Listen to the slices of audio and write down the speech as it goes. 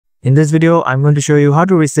In this video, I'm going to show you how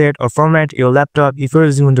to reset or format your laptop if you're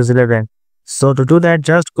using Windows 11. So to do that,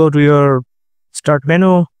 just go to your Start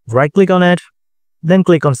menu, right click on it, then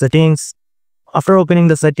click on Settings. After opening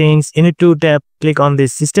the settings, you need to click on the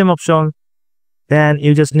System option. Then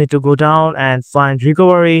you just need to go down and find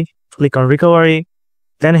Recovery, click on Recovery.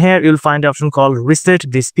 Then here you'll find the option called Reset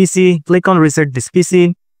this PC, click on Reset this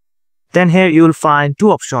PC. Then here you will find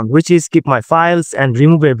two options, which is Keep My Files and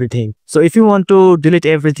Remove Everything. So if you want to delete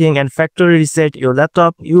everything and factory reset your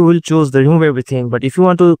laptop, you will choose the Remove Everything. But if you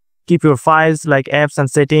want to keep your files like apps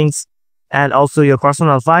and settings and also your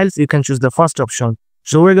personal files, you can choose the first option.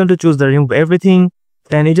 So we're going to choose the Remove Everything.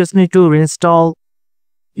 Then you just need to reinstall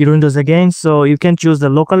your Windows again. So you can choose the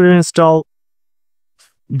local reinstall.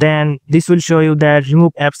 Then this will show you that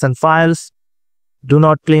remove apps and files. Do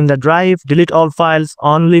not clean the drive, delete all files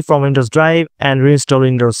only from Windows Drive and reinstall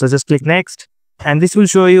Windows. So just click next. And this will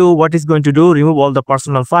show you what it's going to do, remove all the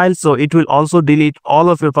personal files. So it will also delete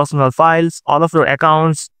all of your personal files, all of your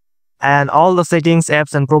accounts, and all the settings,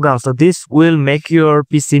 apps, and programs. So this will make your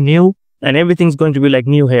PC new and everything's going to be like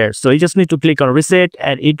new here. So you just need to click on reset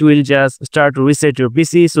and it will just start to reset your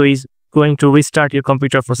PC. So it's going to restart your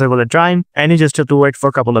computer for several time and you just have to wait for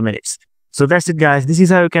a couple of minutes. So that's it, guys. This is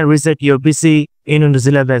how you can reset your PC in Windows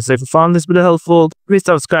 11. So if you found this video helpful, please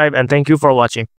subscribe and thank you for watching.